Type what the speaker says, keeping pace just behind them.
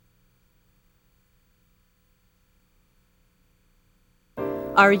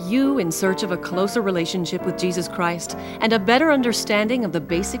Are you in search of a closer relationship with Jesus Christ and a better understanding of the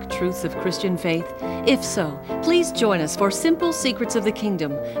basic truths of Christian faith? If so, please join us for Simple Secrets of the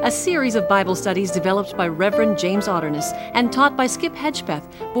Kingdom, a series of Bible studies developed by Reverend James Otterness and taught by Skip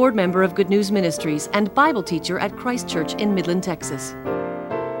Hedgepeth, board member of Good News Ministries and Bible teacher at Christ Church in Midland, Texas.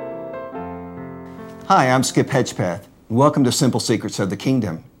 Hi, I'm Skip Hedgepeth. Welcome to Simple Secrets of the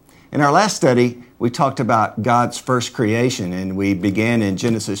Kingdom. In our last study, we talked about God's first creation, and we began in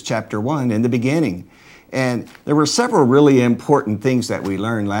Genesis chapter 1, in the beginning. And there were several really important things that we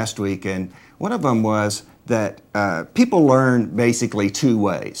learned last week, and one of them was that people learn basically two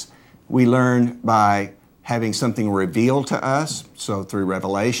ways. We learn by having something revealed to us, so through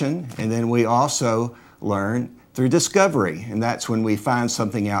revelation, and then we also learn through discovery, and that's when we find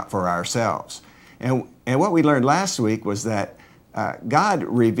something out for ourselves. And what we learned last week was that God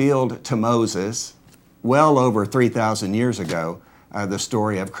revealed to Moses well over 3,000 years ago the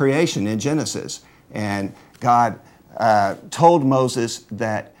story of creation in Genesis. And God told Moses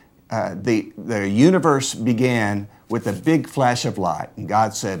that the universe began with a big flash of light. And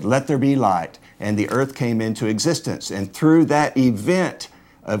God said, "Let there be light," and the earth came into existence. And through that event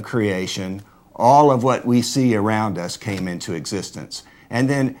of creation, all of what we see around us came into existence. And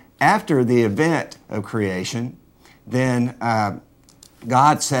then after the event of creation, then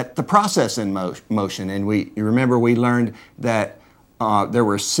God set the process in motion. And you remember we learned that there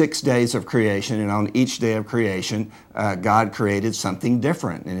were 6 days of creation, and on each day of creation, God created something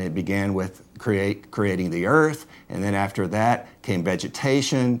different. And it began with creating the earth, and then after that came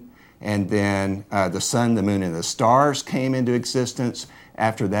vegetation, and then the sun, the moon, and the stars came into existence.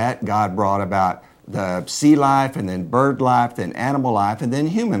 After that, God brought about the sea life, and then bird life, then animal life, and then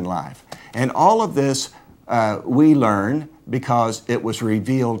human life. And all of this we learn because it was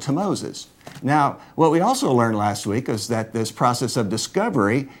revealed to Moses. Now, what we also learned last week is that this process of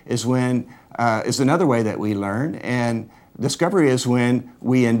discovery is another way that we learn, and discovery is when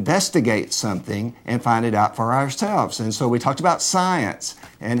we investigate something and find it out for ourselves. And so we talked about science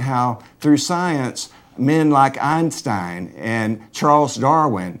and how through science, men like Einstein and Charles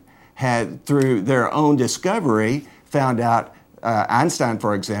Darwin had, through their own discovery, found out, Einstein,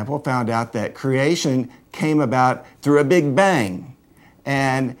 for example, found out that creation came about through a big bang,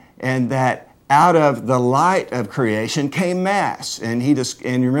 and that out of the light of creation came mass. And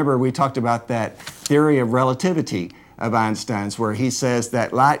remember we talked about that theory of relativity of Einstein's, where he says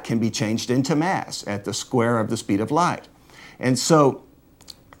that light can be changed into mass at the square of the speed of light. And so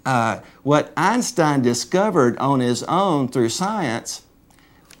what Einstein discovered on his own through science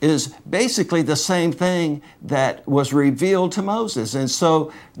is basically the same thing that was revealed to Moses. And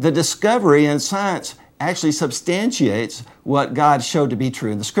so the discovery in science actually substantiates what God showed to be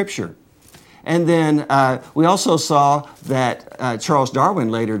true in the Scripture. And then we also saw that Charles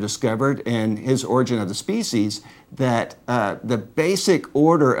Darwin later discovered in his Origin of the Species that the basic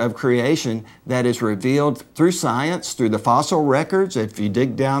order of creation that is revealed through science, through the fossil records, if you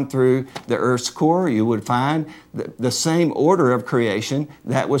dig down through the Earth's core, you would find the same order of creation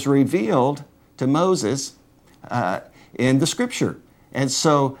that was revealed to Moses in the Scripture. And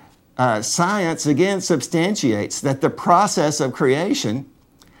so science, again, substantiates that the process of creation,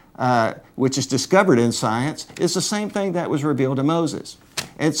 which is discovered in science, is the same thing that was revealed to Moses.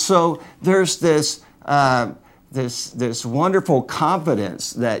 And so there's this wonderful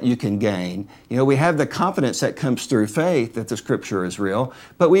confidence that you can gain. You know, we have the confidence that comes through faith that the Scripture is real,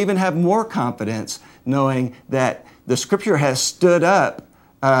 but we even have more confidence knowing that the Scripture has stood up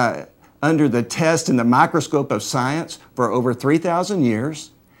under the test and the microscope of science for over 3,000 years.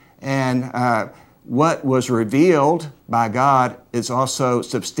 And what was revealed by God is also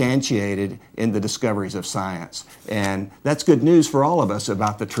substantiated in the discoveries of science. And that's good news for all of us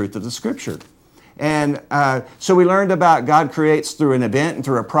about the truth of the Scripture. And so we learned about God creates through an event and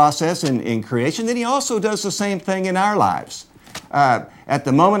through a process in creation. Then He also does the same thing in our lives. At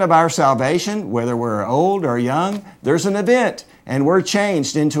the moment of our salvation, whether we're old or young, there's an event, and we're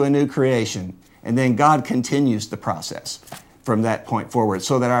changed into a new creation. And then God continues the process from that point forward,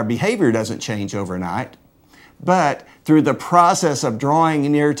 so that our behavior doesn't change overnight. But through the process of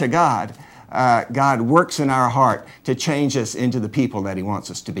drawing near to God, God works in our heart to change us into the people that He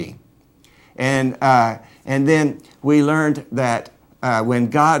wants us to be. And then we learned that when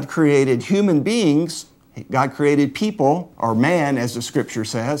God created human beings, God created people, or man, as the Scripture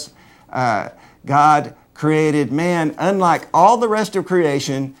says, God created man. Unlike all the rest of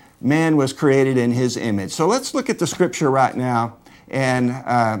creation, man was created in His image. So let's look at the Scripture right now,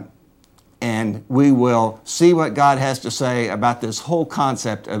 and we will see what God has to say about this whole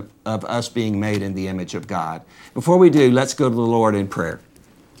concept of us being made in the image of God. Before we do, let's go to the Lord in prayer.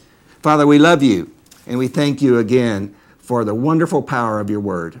 Father, we love you, and we thank you again for the wonderful power of your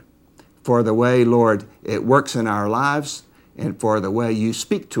word, for the way, Lord, it works in our lives, and for the way you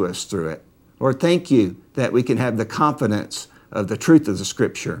speak to us through it. Lord, thank you that we can have the confidence of the truth of the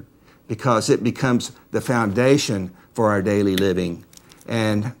Scripture, because it becomes the foundation for our daily living.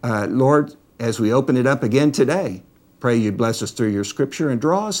 And Lord, as we open it up again today, pray you bless us through your Scripture and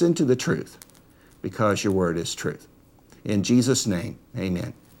draw us into the truth, because your word is truth. In Jesus' name,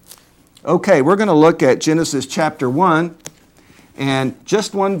 amen. Okay, we're going to look at Genesis chapter 1, and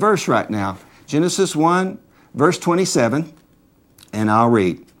just one verse right now. Genesis 1, verse 27, and I'll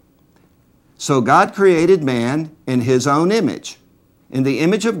read. So God created man in his own image. In the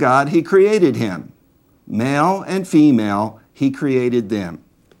image of God, he created him. Male and female, he created them.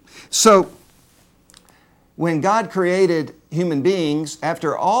 So, when God created human beings,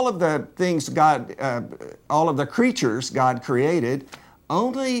 after all of the things all of the creatures God created,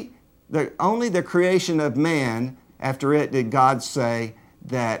 only the creation of man, after it did God say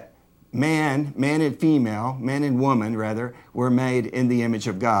that man and woman rather, were made in the image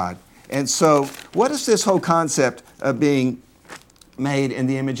of God. And so, what does this whole concept of being made in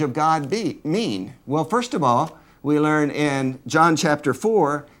the image of God mean? Well, first of all, we learn in John chapter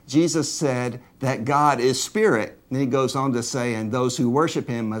 4, Jesus said that God is spirit. And he goes on to say, and those who worship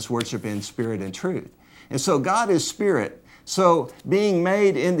him must worship in spirit and truth. And so God is spirit. So being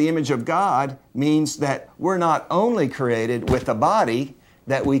made in the image of God means that we're not only created with a body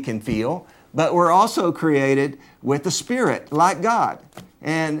that we can feel, but we're also created with a spirit like God.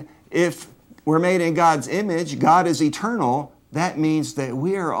 And if we're made in God's image, God is eternal, that means that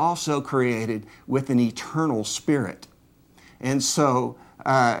we are also created with an eternal spirit. And so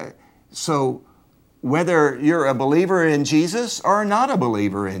whether you're a believer in Jesus or not a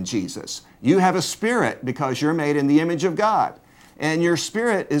believer in Jesus, you have a spirit because you're made in the image of God. And your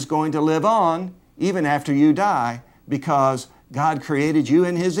spirit is going to live on even after you die because God created you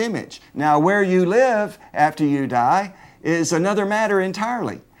in his image. Now, where you live after you die is another matter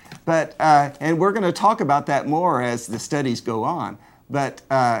entirely. But and we're going to talk about that more as the studies go on. But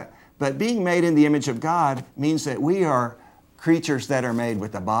being made in the image of God means that we are creatures that are made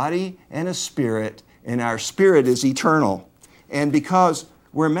with a body and a spirit, and our spirit is eternal. And because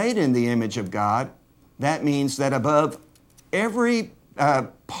we're made in the image of God, that means that above every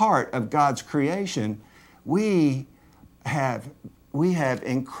part of God's creation, we have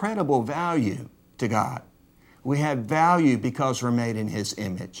incredible value to God. We have value because we're made in his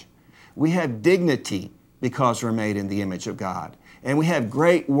image. We have dignity because we're made in the image of God. And we have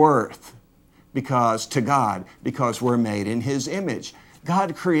great worth because we're made in his image.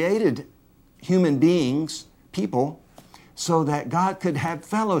 God created human beings, people, so that God could have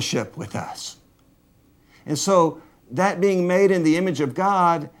fellowship with us. And so that being made in the image of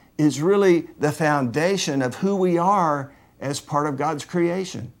God is really the foundation of who we are as part of God's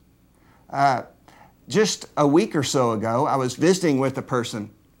creation. Just a week or so ago, I was visiting with a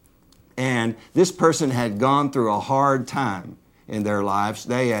person, and this person had gone through a hard time in their lives.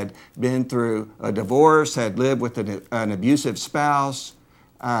 They had been through a divorce, had lived with an abusive spouse.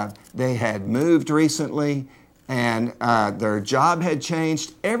 They had moved recently, and their job had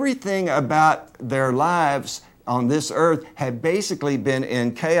changed. Everything about their lives on this earth had basically been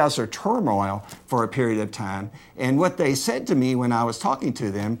in chaos or turmoil for a period of time. And what they said to me when I was talking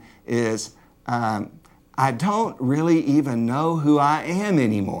to them is, I don't really even know who I am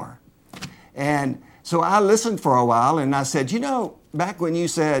anymore. And so I listened for a while, and I said, back when you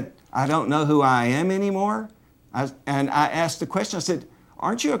said, I don't know who I am anymore, and I asked the question, I said,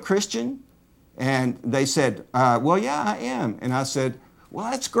 aren't you a Christian? And they said, well, yeah, I am. And I said, well,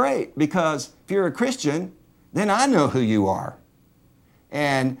 that's great, because if you're a Christian, then I know who you are.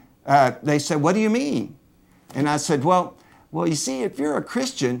 And they said, what do you mean? And I said, well, you see, if you're a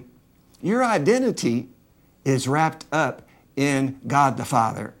Christian, your identity is wrapped up in God the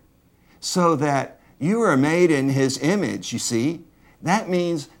Father, so that you are made in his image, you see. That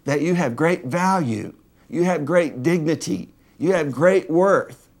means that you have great value, you have great dignity, you have great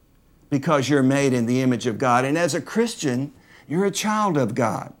worth, because you're made in the image of God. And as a Christian, you're a child of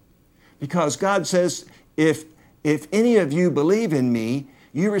God, because God says, if any of you believe in me,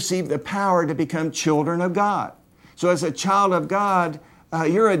 you receive the power to become children of God. So as a child of God,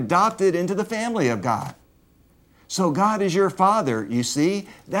 you're adopted into the family of God. So God is your Father, you see.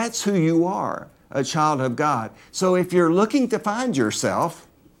 That's who you are, a child of God. So if you're looking to find yourself,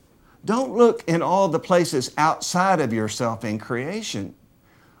 don't look in all the places outside of yourself in creation.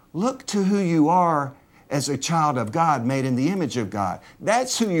 Look to who you are as a child of God, made in the image of God.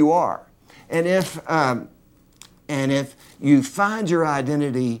 That's who you are. And if you find your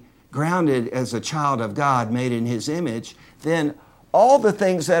identity grounded as a child of God, made in His image, then all the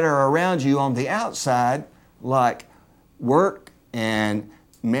things that are around you on the outside, like work and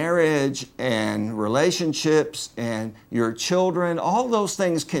marriage and relationships and your children, all those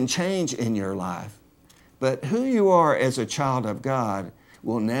things can change in your life. But who you are as a child of God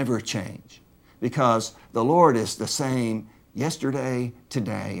will never change, because the Lord is the same yesterday,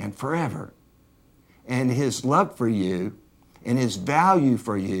 today, and forever. And His love for you and His value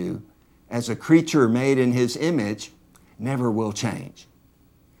for you as a creature made in His image never will change.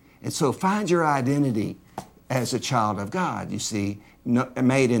 And so find your identity as a child of God, you see,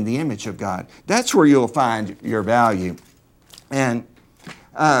 made in the image of God. That's where you'll find your value. And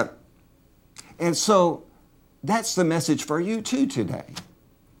so that's the message for you too today.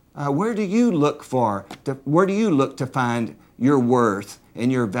 Where do you look to find your worth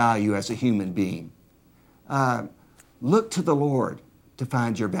and your value as a human being? Look to the Lord to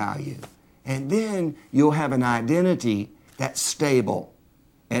find your value. And then you'll have an identity that's stable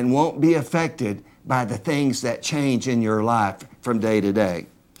and won't be affected by the things that change in your life from day to day.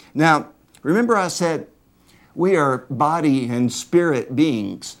 Now, remember I said we are body and spirit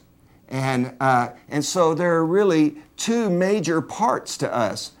beings. And so there are really two major parts to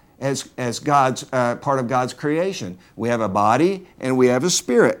us as God's part of God's creation. We have a body and we have a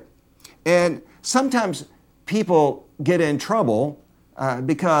spirit. And sometimes people get in trouble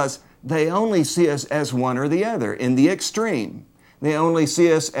because they only see us as one or the other, in the extreme. They only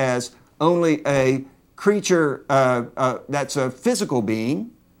see us as only a creature that's a physical being,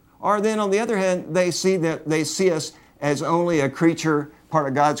 or then on the other hand, they see us as only a creature, part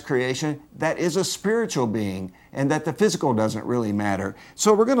of God's creation, that is a spiritual being, and that the physical doesn't really matter.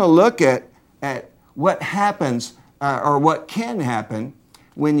 So we're going to look at what happens or what can happen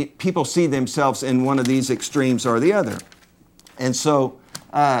when people see themselves in one of these extremes or the other. And so,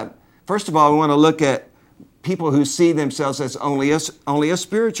 first of all, we want to look at people who see themselves as only a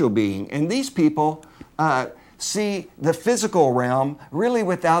spiritual being. And these people see the physical realm really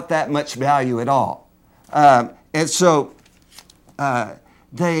without that much value at all. And so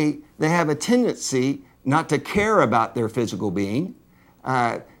they have a tendency not to care about their physical being.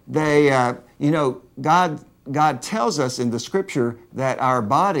 God tells us in the Scripture that our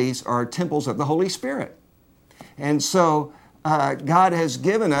bodies are temples of the Holy Spirit. And so God has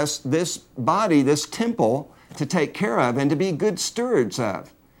given us this body, this temple, to take care of and to be good stewards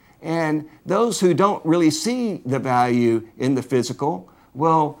of. And those who don't really see the value in the physical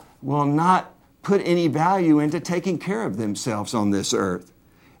will not put any value into taking care of themselves on this earth.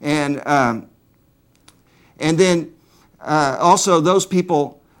 And then also those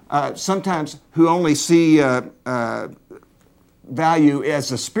people sometimes who only see value as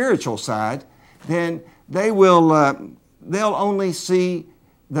the spiritual side, then they'll only see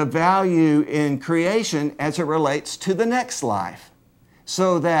the value in creation as it relates to the next life,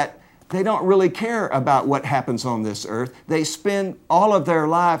 so that they don't really care about what happens on this earth. They spend all of their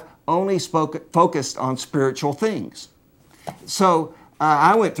life only focused on spiritual things. So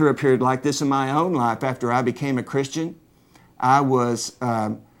I went through a period like this in my own life. After I became a Christian, I was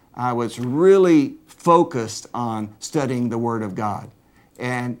really focused on studying the Word of God.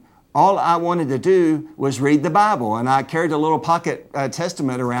 And all I wanted to do was read the Bible. And I carried a little pocket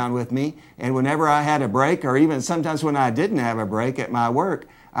testament around with me. And whenever I had a break, or even sometimes when I didn't have a break at my work,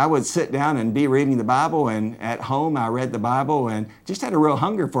 I would sit down and be reading the Bible. And at home, I read the Bible and just had a real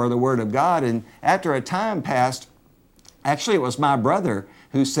hunger for the Word of God. And after a time passed, actually, it was my brother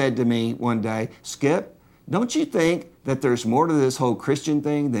who said to me one day, "Skip, don't you think that there's more to this whole Christian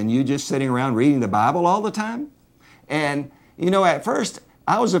thing than you just sitting around reading the Bible all the time?" And, at first,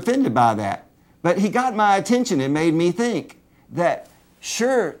 I was offended by that. But he got my attention and made me think that,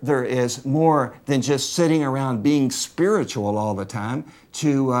 sure, there is more than just sitting around being spiritual all the time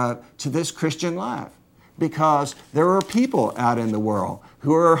to this Christian life. Because there are people out in the world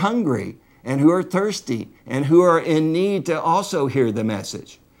who are hungry and who are thirsty and who are in need to also hear the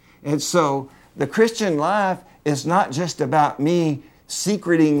message. And so the Christian life is not just about me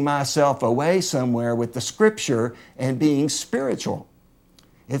secreting myself away somewhere with the Scripture and being spiritual.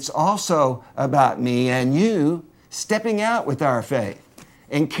 It's also about me and you stepping out with our faith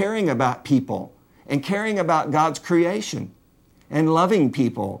and caring about people and caring about God's creation and loving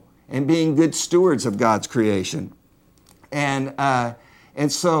people and being good stewards of God's creation. And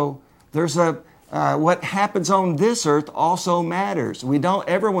so there's what happens on this earth also matters. We don't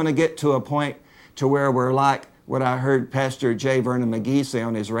ever want to get to a point to where we're like what I heard Pastor J. Vernon McGee say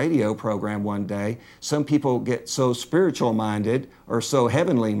on his radio program one day. Some people get so spiritual minded or so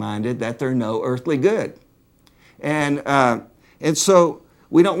heavenly minded that they're no earthly good. And so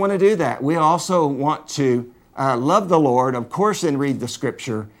we don't want to do that. We also want to love the Lord, of course, and read the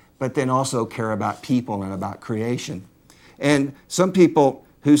Scripture, but then also care about people and about creation. And some people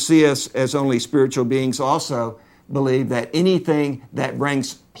who see us as only spiritual beings also believe that anything that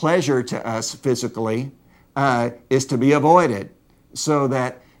brings pleasure to us physically is to be avoided, so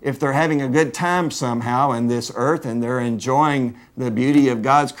that if they're having a good time somehow in this earth and they're enjoying the beauty of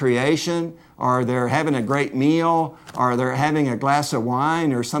God's creation, or they're having a great meal, or they're having a glass of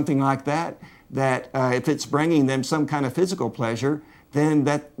wine or something like that, if it's bringing them some kind of physical pleasure, then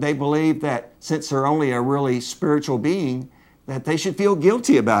that they believe that since they're only a really spiritual being, that they should feel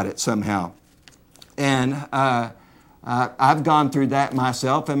guilty about it somehow. And I've gone through that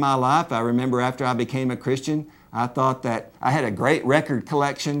myself in my life. I remember after I became a Christian, I thought that I had a great record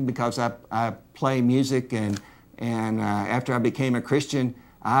collection because I play music, and after I became a Christian,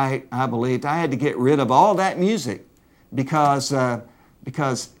 I believed I had to get rid of all that music because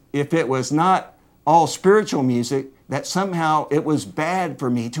if it was not all spiritual music, that somehow it was bad for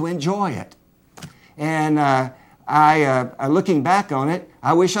me to enjoy it. And looking back on it,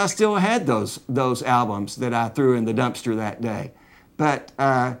 I wish I still had those albums that I threw in the dumpster that day. But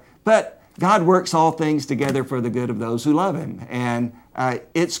God works all things together for the good of those who love Him, and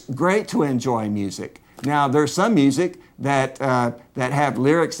it's great to enjoy music. Now, there's some music that have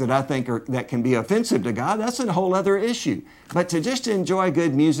lyrics that I think that can be offensive to God. That's a whole other issue. But to just enjoy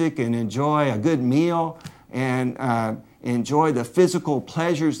good music and enjoy a good meal and enjoy the physical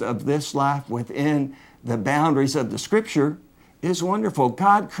pleasures of this life within the boundaries of the Scripture is wonderful.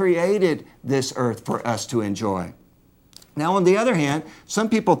 God created this earth for us to enjoy. Now, on the other hand, some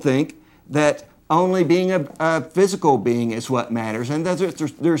people think that only being a physical being is what matters, and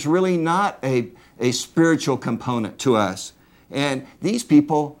there's really not a spiritual component to us. And these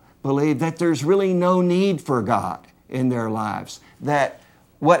people believe that there's really no need for God in their lives, that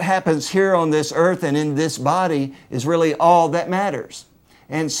what happens here on this earth and in this body is really all that matters.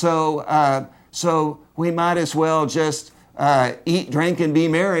 And so we might as well just eat, drink, and be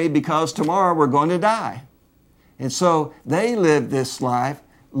merry because tomorrow we're going to die. And so they live this life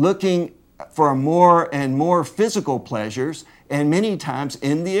looking for more and more physical pleasures, and many times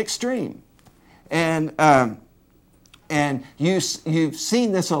in the extreme. And you've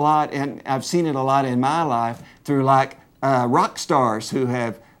seen this a lot, and I've seen it a lot in my life through rock stars who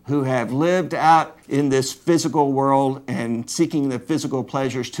have lived out in this physical world and seeking the physical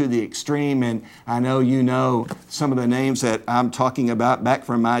pleasures to the extreme. And I know you know some of the names that I'm talking about back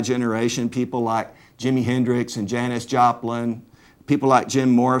from my generation, people like Jimi Hendrix and Janis Joplin, people like Jim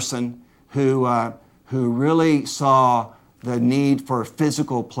Morrison, who really saw the need for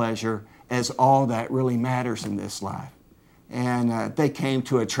physical pleasure as all that really matters in this life. And they came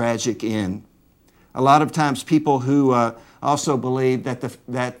to a tragic end. A lot of times people who also believe that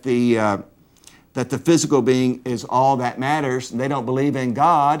the physical being is all that matters, they don't believe in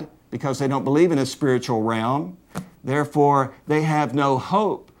God because they don't believe in a spiritual realm. Therefore, they have no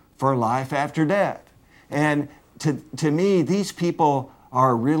hope for life after death. And to me, these people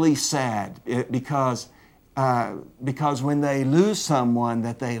are really sad because when they lose someone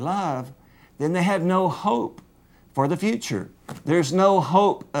that they love, then they have no hope for the future. There's no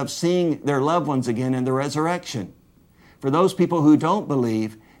hope of seeing their loved ones again in the resurrection. For those people who don't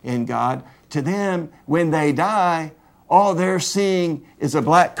believe in God, to them, when they die, all they're seeing is a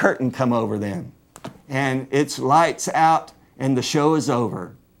black curtain come over them. And it's lights out and the show is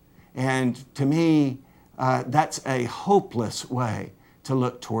over. And to me, that's a hopeless way to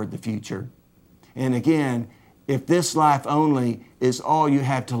look toward the future. And again, if this life only is all you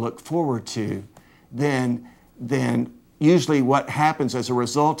have to look forward to, then usually what happens as a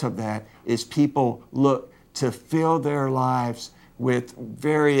result of that is people look to fill their lives with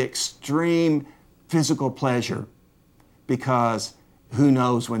very extreme physical pleasure because who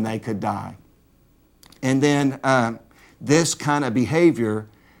knows when they could die. And then this kind of behavior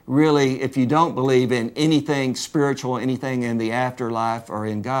really, if you don't believe in anything spiritual, anything in the afterlife or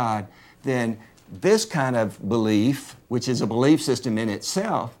in God, then this kind of belief, which is a belief system in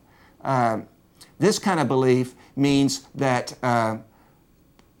itself, this kind of belief means that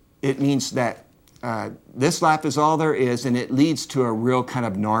this life is all there is, and it leads to a real kind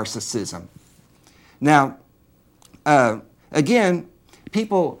of narcissism. Now, again,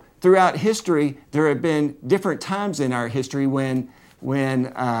 people throughout history, there have been different times in our history when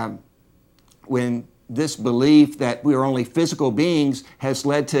this belief that we are only physical beings has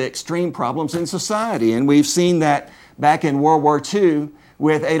led to extreme problems in society. And we've seen that back in World War II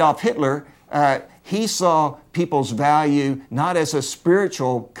with Adolf Hitler. he saw people's value not as a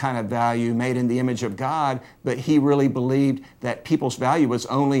spiritual kind of value made in the image of God, but he really believed that people's value was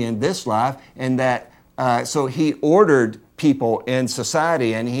only in this life, and that so he ordered people in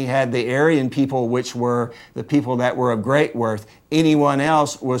society, and he had the Aryan people, which were the people that were of great worth. Anyone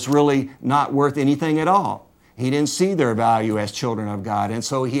else was really not worth anything at all. He didn't see their value as children of God, and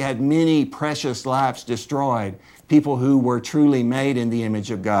so he had many precious lives destroyed, people who were truly made in the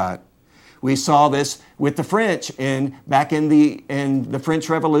image of God. We saw this with the French back in the French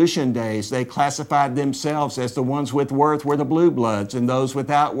Revolution days. They classified themselves as the ones with worth were the blue bloods, and those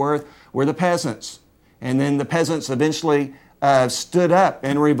without worth were the peasants. And then the peasants eventually stood up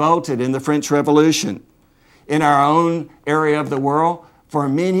and revolted in the French Revolution. In our own area of the world, for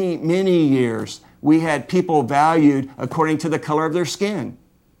many, many years, we had people valued according to the color of their skin.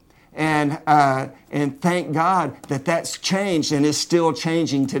 And thank God that that's changed and is still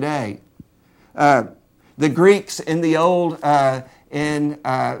changing today. The Greeks in the old, back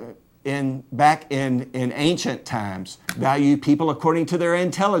in ancient times, valued people according to their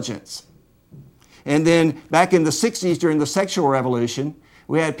intelligence. And then back in the 60s, during the sexual revolution,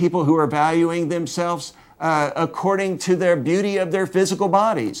 we had people who were valuing themselves according to their beauty of their physical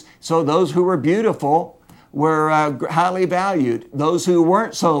bodies. So those who were beautiful were highly valued. Those who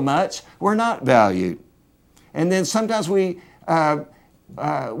weren't so much were not valued. And then sometimes we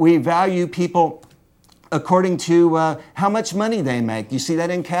value people according to how much money they make. You see that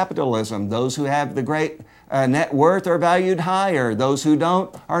in capitalism. Those who have the great net worth are valued higher. Those who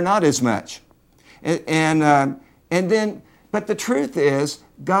don't are not as much. But the truth is,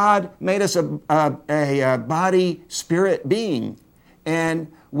 God made us a body, spirit being.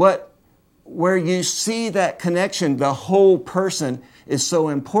 And where you see that connection, the whole person is so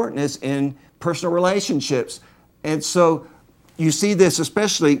important, is in personal relationships. And so you see this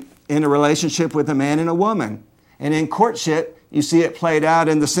especially in a relationship with a man and a woman. And in courtship, you see it played out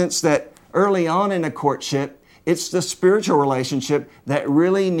in the sense that early on in a courtship, it's the spiritual relationship that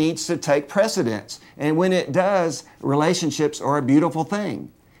really needs to take precedence. And when it does, relationships are a beautiful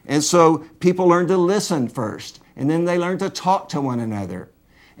thing. And so people learn to listen first, and then they learn to talk to one another.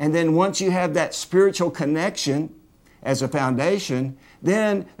 And then once you have that spiritual connection as a foundation,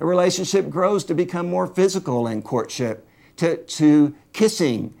 then a relationship grows to become more physical in courtship, to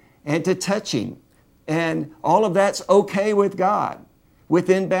kissing and to touching. And all of that's okay with God,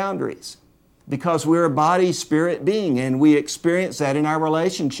 within boundaries, because we're a body, spirit being, and we experience that in our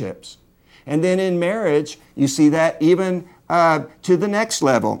relationships. And then in marriage, you see that even to the next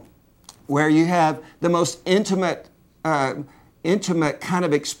level, where you have the most intimate kind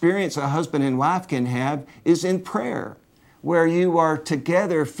of experience a husband and wife can have is in prayer, where you are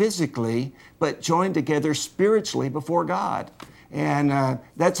together physically, but joined together spiritually before God. And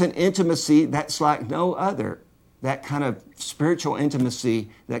that's an intimacy that's like no other, that kind of spiritual intimacy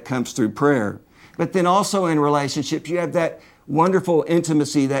that comes through prayer. But then also in relationships, you have that wonderful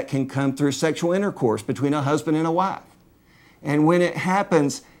intimacy that can come through sexual intercourse between a husband and a wife. And when it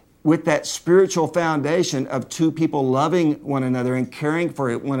happens with that spiritual foundation of two people loving one another and caring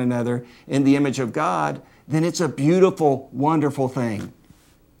for one another in the image of God, then it's a beautiful, wonderful thing.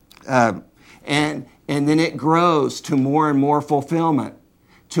 And then it grows to more and more fulfillment,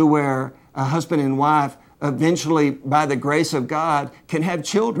 to where a husband and wife eventually, by the grace of God, can have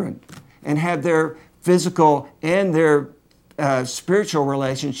children and have their physical and their spiritual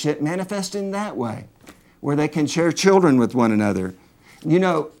relationship manifest in that way, where they can share children with one another. You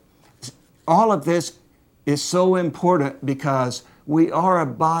know, all of this is so important because we are a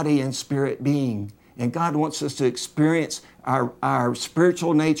body and spirit being, and God wants us to experience our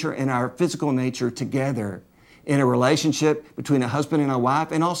spiritual nature and our physical nature together in a relationship between a husband and a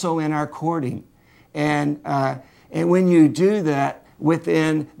wife, and also in our courting. And when you do that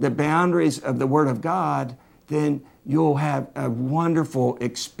within the boundaries of the Word of God, then you'll have a wonderful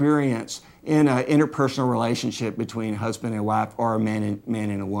experience in an interpersonal relationship between husband and wife, or a man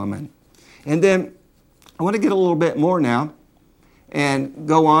and a woman. And then I want to get a little bit more now and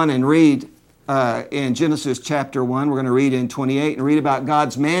go on and read in Genesis chapter 1. We're going to read in 28 and read about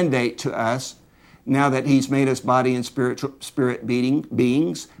God's mandate to us now that He's made us body and spirit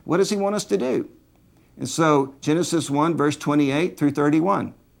beings. What does He want us to do? And so Genesis 1, verse 28 through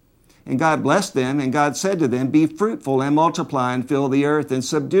 31. And God blessed them, and God said to them, "Be fruitful and multiply and fill the earth and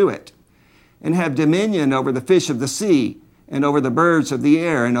subdue it, and have dominion over the fish of the sea, and over the birds of the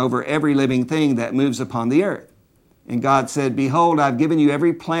air, and over every living thing that moves upon the earth." And God said, "Behold, I've given you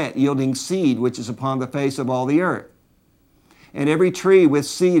every plant yielding seed which is upon the face of all the earth, and every tree with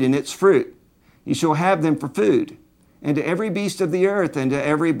seed in its fruit. You shall have them for food, and to every beast of the earth, and to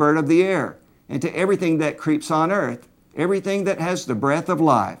every bird of the air, and to everything that creeps on earth, everything that has the breath of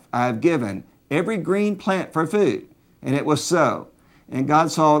life, I have given every green plant for food. And it was so. And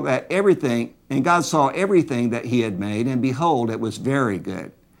God saw everything that he had made, and behold, it was very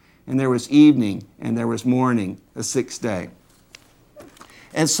good. And there was evening, and there was morning, the sixth day.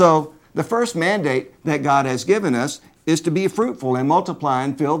 And so the first mandate that God has given us is to be fruitful and multiply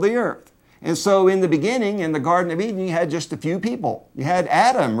and fill the earth. And so in the beginning, in the Garden of Eden, you had just a few people. You had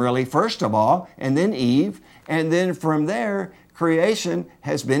Adam, really, first of all, and then Eve. And then from there, creation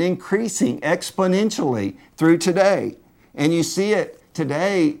has been increasing exponentially through today. And you see it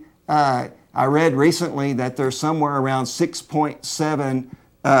today. I read recently that there's somewhere around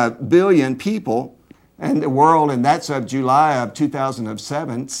 6.7 billion people in the world, and that's of July of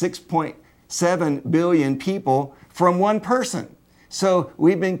 2007, 6.7 billion people from one person. So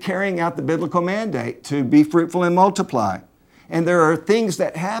we've been carrying out the biblical mandate to be fruitful and multiply. And there are things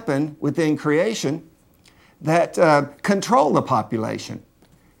that happen within creation that control the population.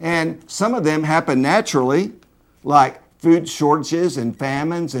 And some of them happen naturally, like food shortages and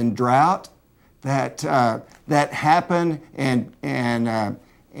famines and drought that happen, and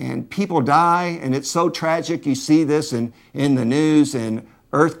people die, and it's so tragic. You see this in the news, and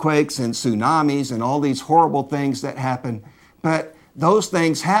earthquakes and tsunamis and all these horrible things that happen. But those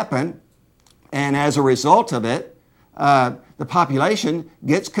things happen, and as a result of it, the population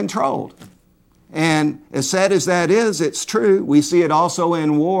gets controlled. And as sad as that is, it's true. We see it also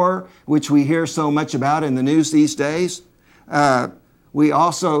in war, which we hear so much about in the news these days. We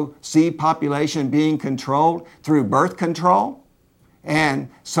also see population being controlled through birth control. And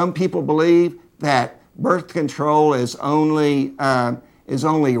some people believe that birth control is only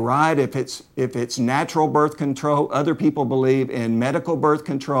right if it's natural birth control. Other people believe in medical birth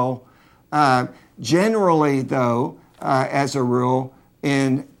control. Generally, though, as a rule,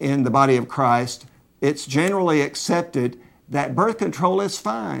 in the body of Christ, it's generally accepted that birth control is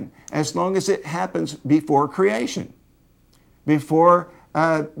fine as long as it happens before creation, before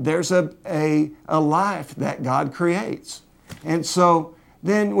there's a life that God creates. And so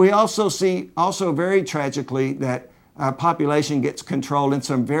then we also see, very tragically, that population gets controlled in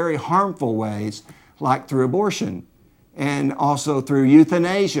some very harmful ways, like through abortion and also through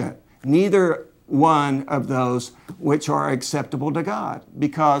euthanasia. Neither one of those which are acceptable to God.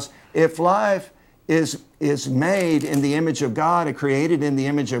 Because if life is made in the image of God and created in the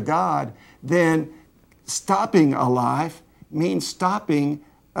image of God, then stopping a life means stopping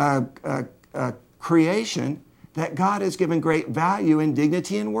a creation that God has given great value and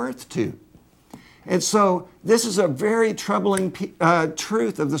dignity and worth to. And so this is a very troubling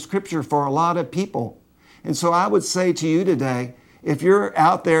truth of the Scripture for a lot of people. And so I would say to you today, if you're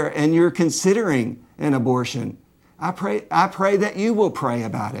out there and you're considering an abortion, I pray that you will pray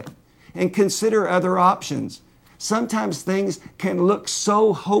about it and consider other options. Sometimes things can look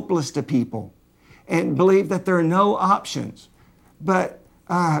so hopeless to people and believe that there are no options. But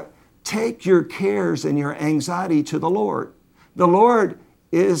take your cares and your anxiety to the Lord. The Lord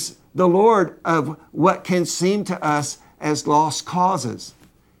is the Lord of what can seem to us as lost causes.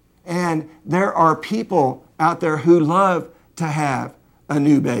 And there are people out there who love to have a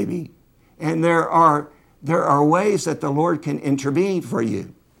new baby. And there are ways that the Lord can intervene for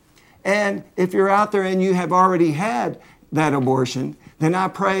you. And if you're out there and you have already had that abortion, then I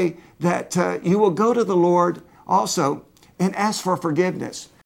pray that you will go to the Lord also and ask for forgiveness.